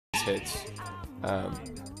hits.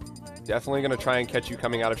 Definitely going to try and catch you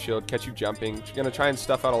coming out of shield, catch you jumping. Going to try and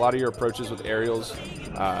stuff out a lot of your approaches with aerials.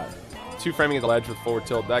 Two framing at the ledge with forward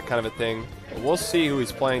tilt, that kind of a thing. We'll see who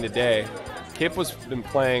he's playing today. Kip was been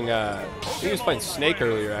playing, I think he was playing Snake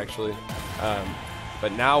earlier, actually.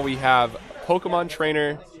 But now we have Pokemon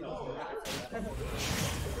Trainer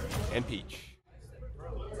and Peach.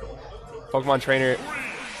 Pokemon Trainer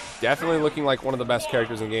definitely looking like one of the best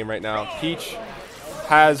characters in the game right now. Peach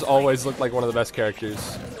has always looked like one of the best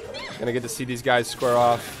characters. Gonna get to see these guys square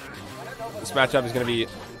off. This matchup is gonna be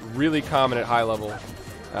really common at high level.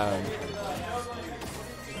 I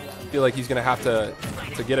feel like he's gonna have to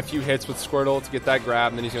get a few hits with Squirtle to get that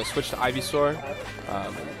grab, and then he's gonna switch to Ivysaur.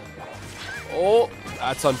 Oh,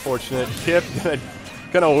 that's unfortunate. Kip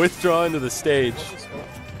gonna withdraw into the stage.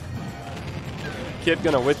 Kip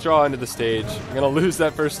gonna withdraw into the stage. Gonna lose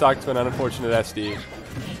that first stock to an unfortunate SD.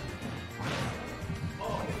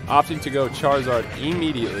 Opting to go Charizard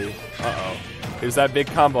immediately. Uh-oh. Here's that big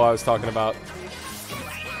combo I was talking about.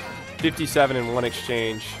 57 in one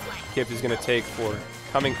exchange. Kip is gonna take for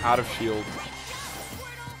coming out of shield.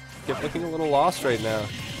 Kip looking a little lost right now.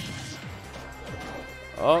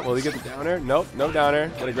 Oh, will he get the down air? Nope, no down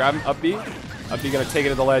air. Gonna grab him, up B. Up B gonna take it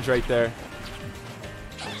to the ledge right there.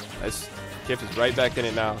 Nice. Kip is right back in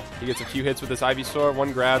it now. He gets a few hits with this Ivysaur.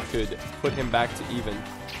 One grab could put him back to even.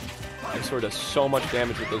 Ivysaur does so much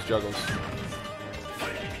damage with those juggles.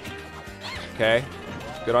 Okay.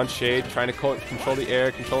 Good on Shade. Trying to control the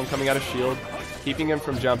air. Control him coming out of shield. Keeping him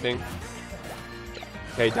from jumping.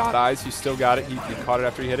 Okay, dot eyes. He still got it. He caught it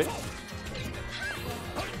after he hit it.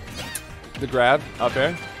 The grab. Up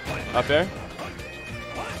air. Up air.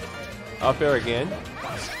 Up air again.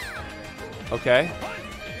 Okay.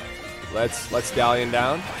 Let's Dalian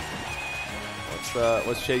down.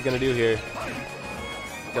 What's Shade gonna do here?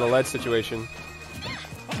 Got a lead situation.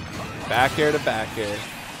 Back air to back air.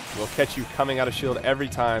 We'll catch you coming out of shield every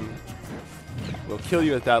time. We'll kill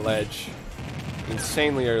you at that ledge.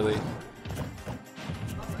 Insanely early.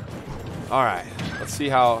 Alright, let's see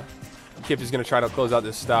how Kip is gonna try to close out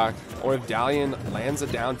this stock. Or if Dalian lands a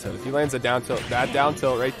down tilt. If he lands a down tilt, that down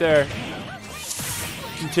tilt right there.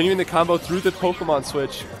 Continuing the combo through the Pokemon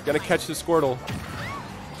switch. Gonna catch the Squirtle.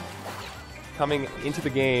 Coming into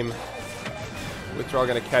the game. Withdraw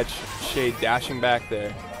gonna catch Shade dashing back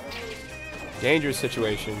there. Dangerous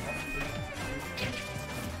situation.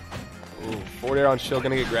 Ooh, forward air on shield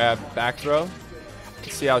gonna get grabbed. Back throw.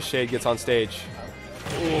 Let's see how Shade gets on stage.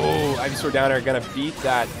 Ooh, Ivysaur down air gonna beat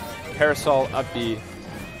that Parasol up B.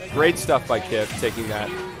 Great stuff by Kip taking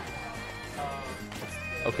that.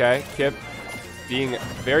 Okay, Kip being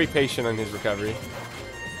very patient on his recovery.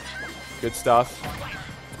 Good stuff.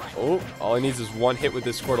 Oh, all he needs is one hit with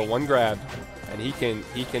this Squirtle, one grab, and he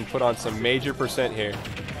can put on some major percent here.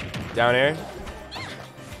 Down air.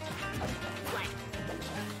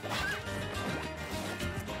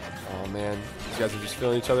 Oh man, these guys are just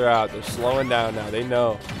filling each other out. They're slowing down now. They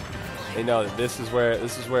know that this is where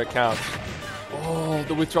it counts. Oh,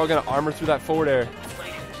 the withdrawal gonna armor through that forward air.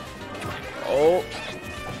 Oh.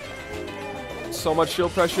 So much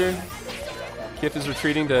shield pressure. Kip is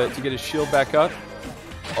retreating to get his shield back up.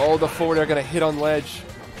 Oh, the forward air gonna hit on ledge.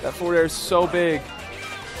 That forward air is so big.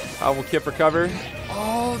 How will Kip recover?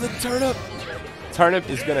 Oh, the turnip. Turnip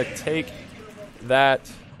is gonna take that.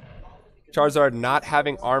 Charizard not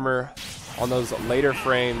having armor on those later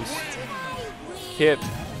frames. Kip,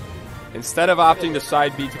 instead of opting to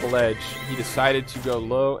side B to the ledge, he decided to go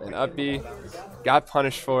low and up B. Got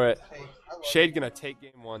punished for it. Shade gonna take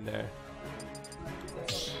game one there.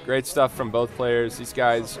 Great stuff from both players. These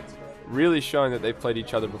guys really showing that they've played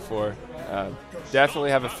each other before. Definitely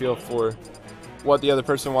have a feel for what the other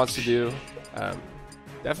person wants to do.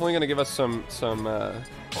 Definitely going to give us some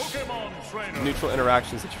neutral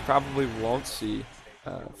interactions that you probably won't see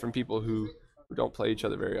from people who don't play each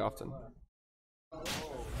other very often.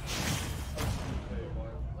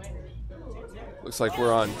 Looks like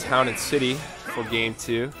we're on Town and City for game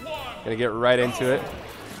 2. Gonna get right into it.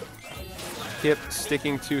 Kip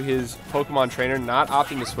sticking to his Pokemon Trainer, not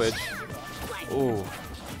opting to switch. Ooh,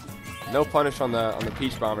 no punish on the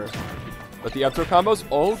Peach Bomber, but the up throw combos.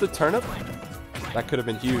 Oh, the turnip, that could have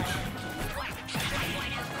been huge.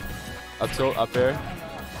 Up tilt, up air.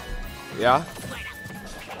 Yeah.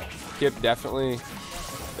 Kip definitely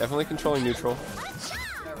controlling neutral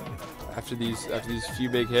after these few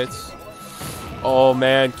big hits. Oh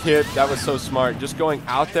man, Kip, that was so smart. Just going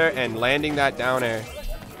out there and landing that down air,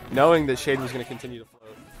 knowing that Shade was going to continue to float.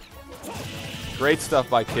 Great stuff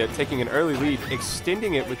by Kip, taking an early lead,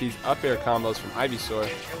 extending it with these up air combos from Ivysaur.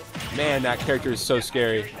 Man, that character is so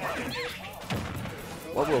scary.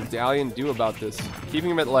 What will Dalian do about this?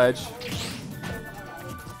 Keeping him at ledge.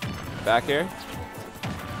 Back air.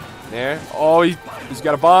 There. Oh, he's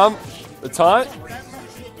got a bomb. The taunt.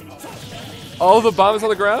 Oh, the bomb is on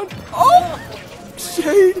the ground. Oh!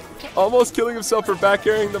 Shade almost killing himself for back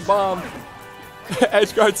airing the bomb.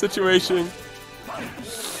 Edge guard situation.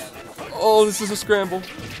 Oh, this is a scramble.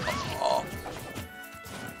 Oh.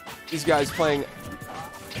 These guys playing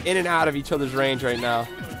in and out of each other's range right now.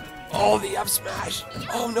 Oh, the up smash.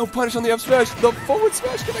 Oh, no punish on the up smash. The forward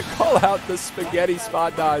smash gonna call out the spaghetti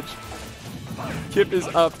spot dodge. Kip is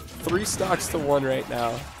up 3 stocks to 1 right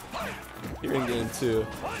now here in game 2.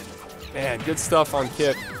 Man, good stuff on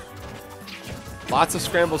Kip. Lots of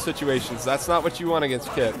scramble situations. That's not what you want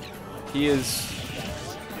against Kip. He is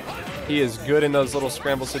good in those little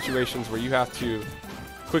scramble situations where you have to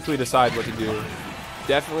quickly decide what to do.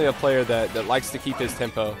 Definitely a player that likes to keep his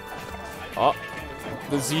tempo. Oh,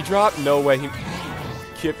 the Z drop? No way.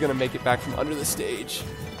 Kip gonna make it back from under the stage.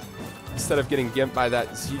 Instead of getting gimped by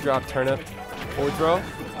that Z drop turnip forward throw.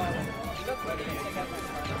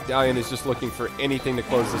 Dalian is just looking for anything to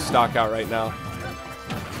close the stock out right now.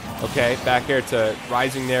 Okay, back air to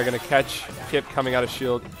rising there. Gonna catch Kip coming out of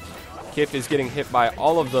shield. Kip is getting hit by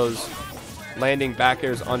all of those landing back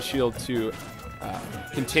airs on shield to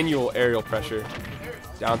continual aerial pressure.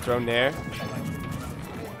 Down throw nair.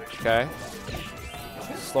 Okay.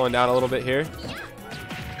 Slowing down a little bit here.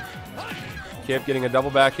 Kip getting a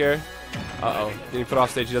double back air. Uh-oh. Getting put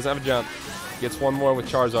off stage. He doesn't have a jump. Gets one more with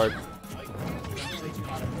Charizard.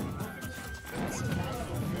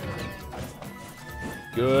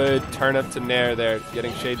 Good turn up to nair there.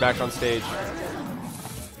 Getting Shade back on stage.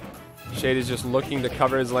 Shade is just looking to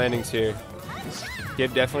cover his landings here.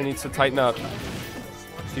 Kip definitely needs to tighten up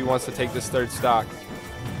if he wants to take this 3rd stock.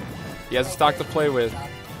 He has a stock to play with,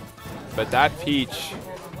 but that Peach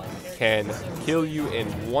can kill you in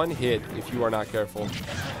 1 hit if you are not careful.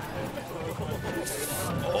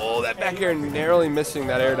 Oh, that back air narrowly missing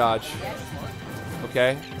that air dodge.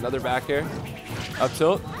 Okay, another back air. Up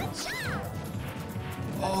tilt.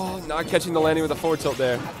 Oh, not catching the landing with a forward tilt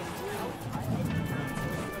there.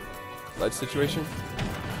 Ledge situation.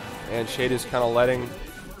 And Shade is kind of letting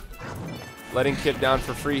Kip down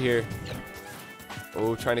for free here.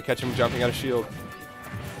 Oh, trying to catch him jumping out of shield.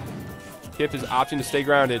 Kip is opting to stay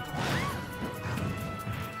grounded.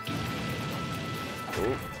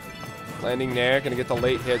 Oh, landing there, gonna get the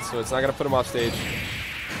late hit, so it's not gonna put him off stage.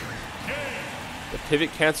 The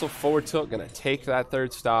pivot cancel forward tilt, gonna take that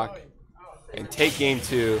 3rd stock and take game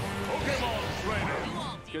 2.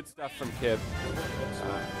 Good stuff from Kip.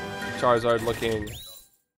 Charizard looking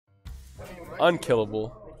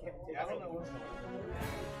unkillable.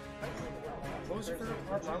 What was your favorite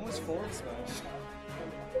part? Mine was forward smash.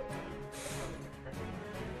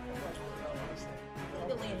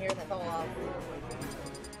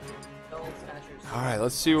 All right,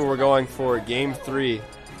 let's see what we're going for game 3.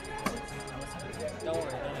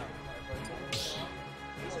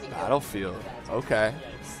 Battlefield. Okay.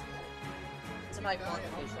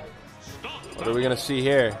 What are we going to see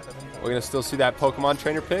here? We're going to still see that Pokemon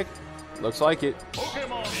trainer pick? Looks like it.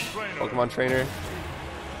 Pokemon trainer.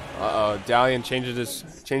 Uh-oh, Dalian changes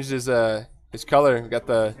his color. We got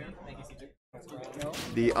the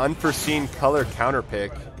unforeseen color counter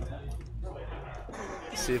pick.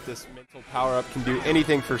 Let's see if this mental power-up can do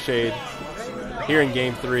anything for Shade here in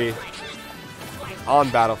game 3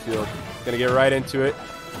 on Battlefield. Gonna get right into it.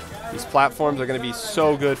 These platforms are gonna be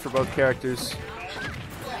so good for both characters.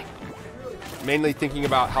 Mainly thinking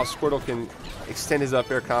about how Squirtle can extend his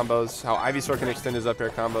up air combos, how Ivysaur can extend his up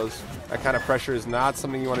air combos. That kind of pressure is not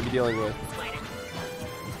something you want to be dealing with.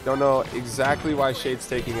 Don't know exactly why Shade's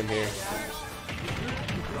taking him here.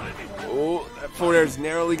 Oh, that forward air is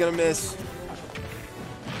narrowly gonna miss.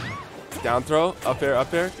 Down throw, up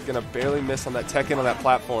air, gonna barely miss on that Tekken on that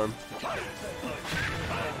platform.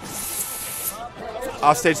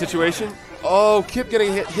 Offstage situation. Oh, Kip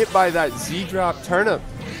getting hit by that Z drop turnip.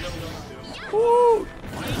 Woo!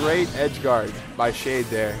 Great edge guard by Shade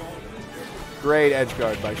there. Great edge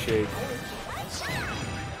guard by Shade.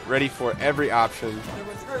 Ready for every option.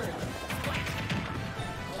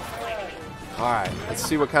 All right, let's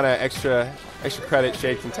see what kind of extra credit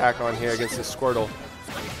Shade can tack on here against this Squirtle.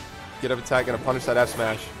 Get up attack, gonna punish that F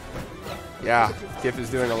smash. Yeah, Kip is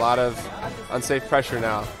doing a lot of unsafe pressure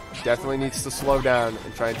now. Definitely needs to slow down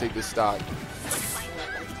and try and take this stock.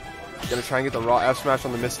 Gonna try and get the raw F smash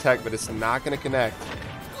on the missed tech, but it's not gonna connect.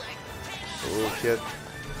 Oh, Kip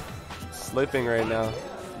slipping right now,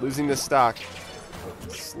 losing the stock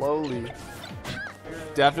slowly.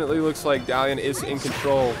 Definitely looks like Dalian is in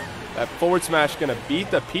control That forward smash gonna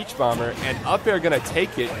beat the Peach Bomber, and up air gonna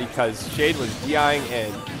take it because Shade was DIing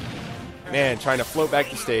and, man, trying to float back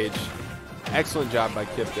the stage. Excellent job by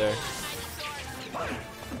Kip there.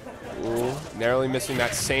 Ooh, narrowly missing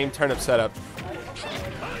that same turnip setup.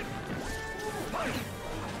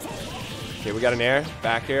 Okay, we got an air,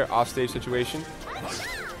 back air, offstage situation.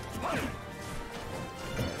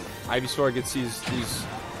 Ivysaur gets these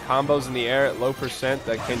combos in the air at low percent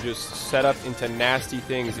that can just set up into nasty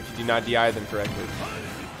things if you do not DI them correctly.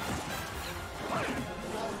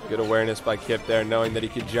 Good awareness by Kip there, knowing that he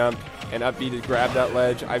could jump and up B to grab that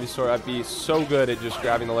ledge. Ivysaur up B so good at just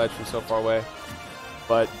grabbing the ledge from so far away.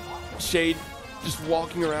 But Shade just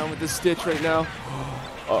walking around with this Stitch right now.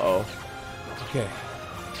 Uh-oh. Okay.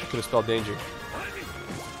 Could have spelled danger.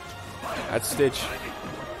 That Stitch.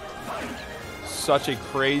 Such a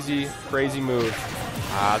crazy, crazy move.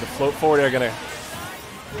 The float forward air gonna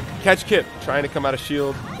catch Kip. Trying to come out of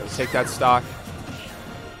shield. Gonna take that stock.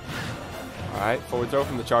 Alright, forward throw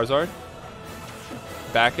from the Charizard.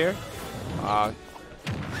 Back air.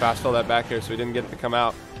 Fast fell that back air so he didn't get it to come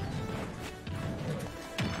out.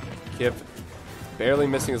 Kip barely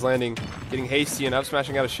missing his landing. Getting hasty and up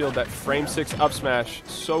smashing out of shield. That frame 6 up smash.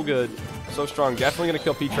 So good. So strong. Definitely going to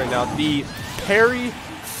kill Peach right now. The parry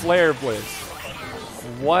flare blitz.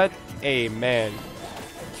 What a man.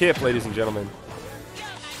 Kip, ladies and gentlemen.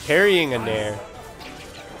 Parrying a nair.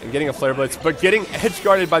 And getting a flare blitz. But getting edge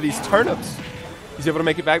guarded by these turnips. He's able to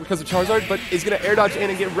make it back because of Charizard. But is going to air dodge in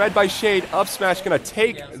and get read by Shade. Up smash going to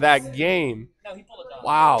take that game.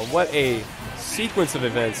 Wow. What a sequence of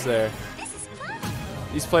events there.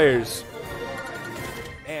 These players,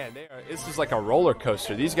 man, this is like a roller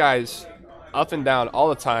coaster. These guys up and down all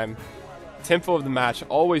the time. Tempo of the match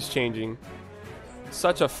always changing.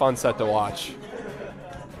 Such a fun set to watch.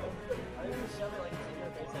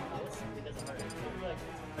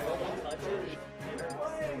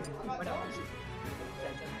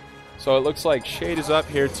 So it looks like Shade is up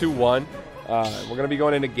here 2-1. We're going to be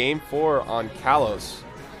going into game 4 on Kalos.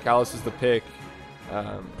 Kalos is the pick.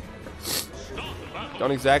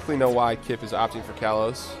 Don't exactly know why Kip is opting for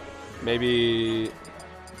Kalos. Maybe...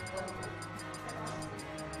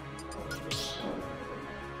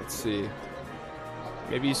 Let's see.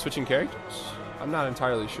 Maybe he's switching characters? I'm not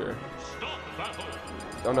entirely sure.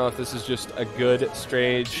 Don't know if this is just a good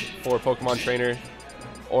stage for Pokemon Trainer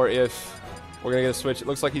or if we're going to get a switch. It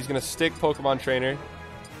looks like he's going to stick Pokemon Trainer.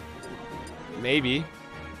 Maybe.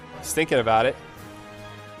 He's thinking about it.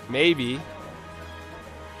 Maybe.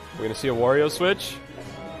 We're going to see a Wario switch.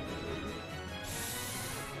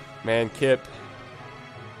 Man, Kip.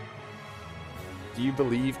 Do you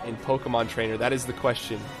believe in Pokemon Trainer? That is the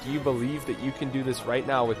question. Do you believe that you can do this right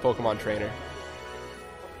now with Pokemon Trainer?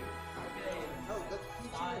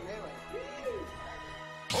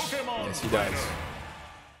 Yes, he does.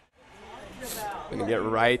 Gonna get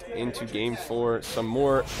right into game 4. Some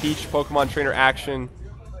more Peach Pokemon Trainer action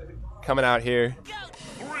coming out here.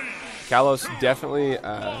 Kalos definitely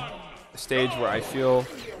a stage where I feel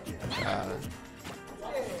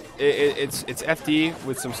it's FD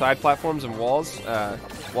with some side platforms and walls.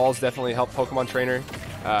 Walls definitely help Pokemon Trainer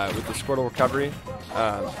with the Squirtle recovery.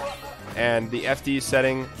 And the FD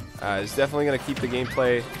setting is definitely going to keep the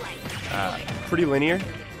gameplay pretty linear.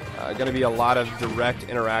 Going to be a lot of direct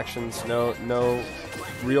interactions, no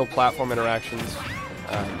real platform interactions.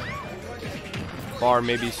 Bar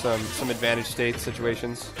maybe some advantage state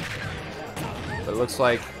situations. But it looks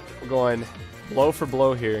like we're going blow for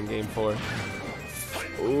blow here in game 4.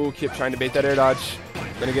 Ooh, Kip trying to bait that air dodge.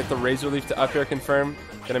 Gonna get the Razor Leaf to up air confirm.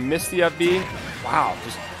 Gonna miss the up B. Wow,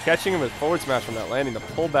 just catching him with forward smash from that landing. The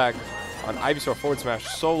pullback on Ivysaur forward smash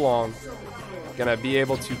so long. Gonna be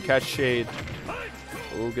able to catch Shade.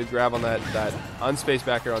 Ooh, good grab on that unspaced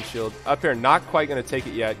back air on shield. Up air, not quite gonna take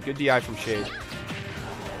it yet. Good DI from Shade.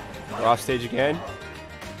 We're off stage again.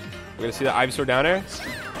 We're gonna see the Ivysaur down air.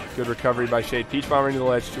 Good recovery by Shade. Peach Bomber into the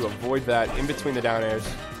ledge to avoid that in between the down airs.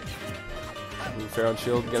 Ooh, fair on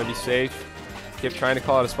shield, gonna be safe. Kip trying to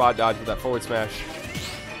call out a spot dodge with that forward smash.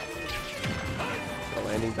 A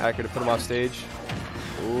landing backer to put him off stage.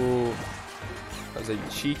 Ooh, that was a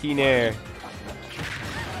cheeky nair.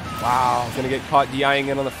 Wow, gonna get caught DIing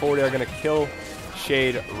in on the forward air, gonna kill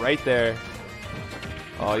Shade right there.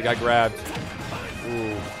 Oh, he got grabbed.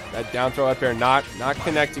 Ooh, that down throw up air not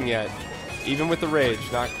connecting yet. Even with the rage,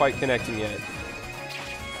 not quite connecting yet.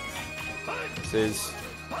 This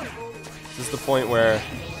is the point where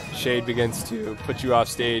Shade begins to put you off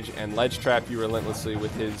stage and ledge trap you relentlessly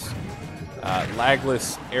with his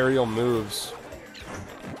lagless aerial moves.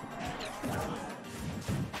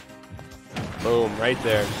 Boom, right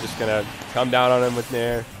there. Just gonna come down on him with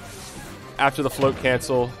nair. after the float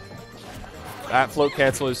cancel. That float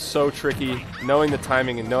cancel is so tricky. Knowing the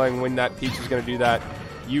timing and knowing when that Peach is going to do that,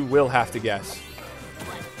 you will have to guess.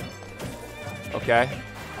 Okay.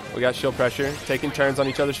 We got shield pressure. Taking turns on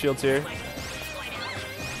each other's shields here.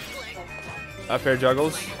 Up air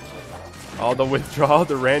juggles. All the withdrawal,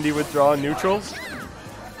 the Randy withdrawal neutrals.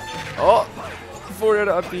 Oh, forward air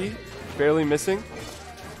to up B. Barely missing.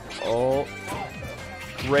 Oh,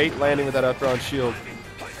 great landing with that up air on shield.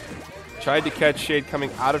 Tried to catch Shade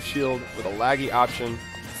coming out of shield with a laggy option.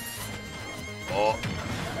 Oh,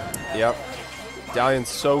 yep. Dalian's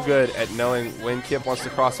so good at knowing when Kip wants to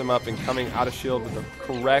cross him up and coming out of shield with the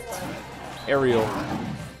correct aerial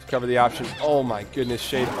to cover the option. Oh my goodness,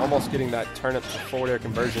 Shade almost getting that turnip to forward air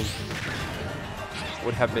conversion.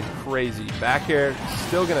 Would have been crazy. Back air,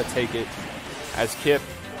 still gonna take it as Kip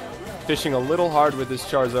fishing a little hard with his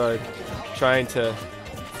Charizard, trying to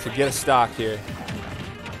get a stock here.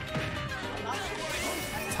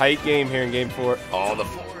 Tight game here in game 4. Oh, the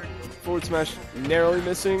forward smash narrowly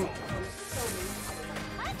missing.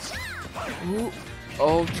 Ooh.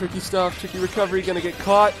 Oh, tricky stuff, tricky recovery, gonna get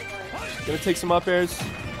caught. Gonna take some up airs.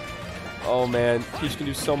 Oh man, Peach can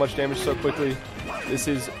do so much damage so quickly. This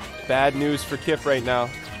is bad news for Kip right now.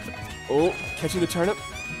 Oh, catching the turnip.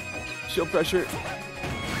 Shield pressure.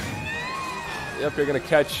 Yep, they're gonna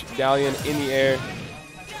catch Dalian in the air.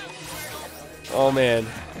 Oh man,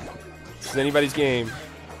 this is anybody's game.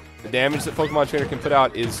 The damage that Pokemon Trainer can put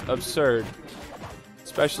out is absurd,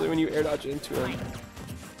 especially when you air dodge into him.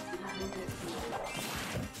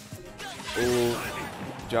 Oh,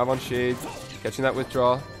 job on Shade, catching that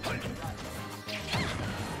withdrawal.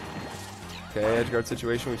 Okay, edge guard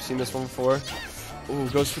situation. We've seen this one before. Oh,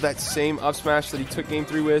 goes for that same up smash that he took game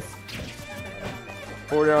 3 with.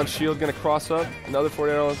 Forward air on shield, gonna cross up. Another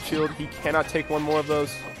forward air on shield. He cannot take one more of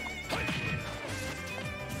those.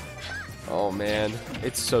 Oh man,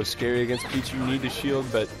 it's so scary against Peach. You need to shield,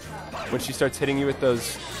 but when she starts hitting you with those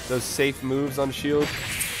safe moves on shield.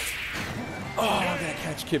 Oh, I'm gonna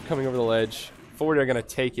catch Kip coming over the ledge. Forward air gonna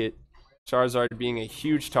take it. Charizard being a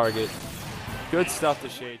huge target. Good stuff to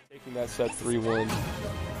Shade, taking that set 3-1.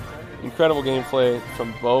 Incredible gameplay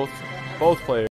from both players.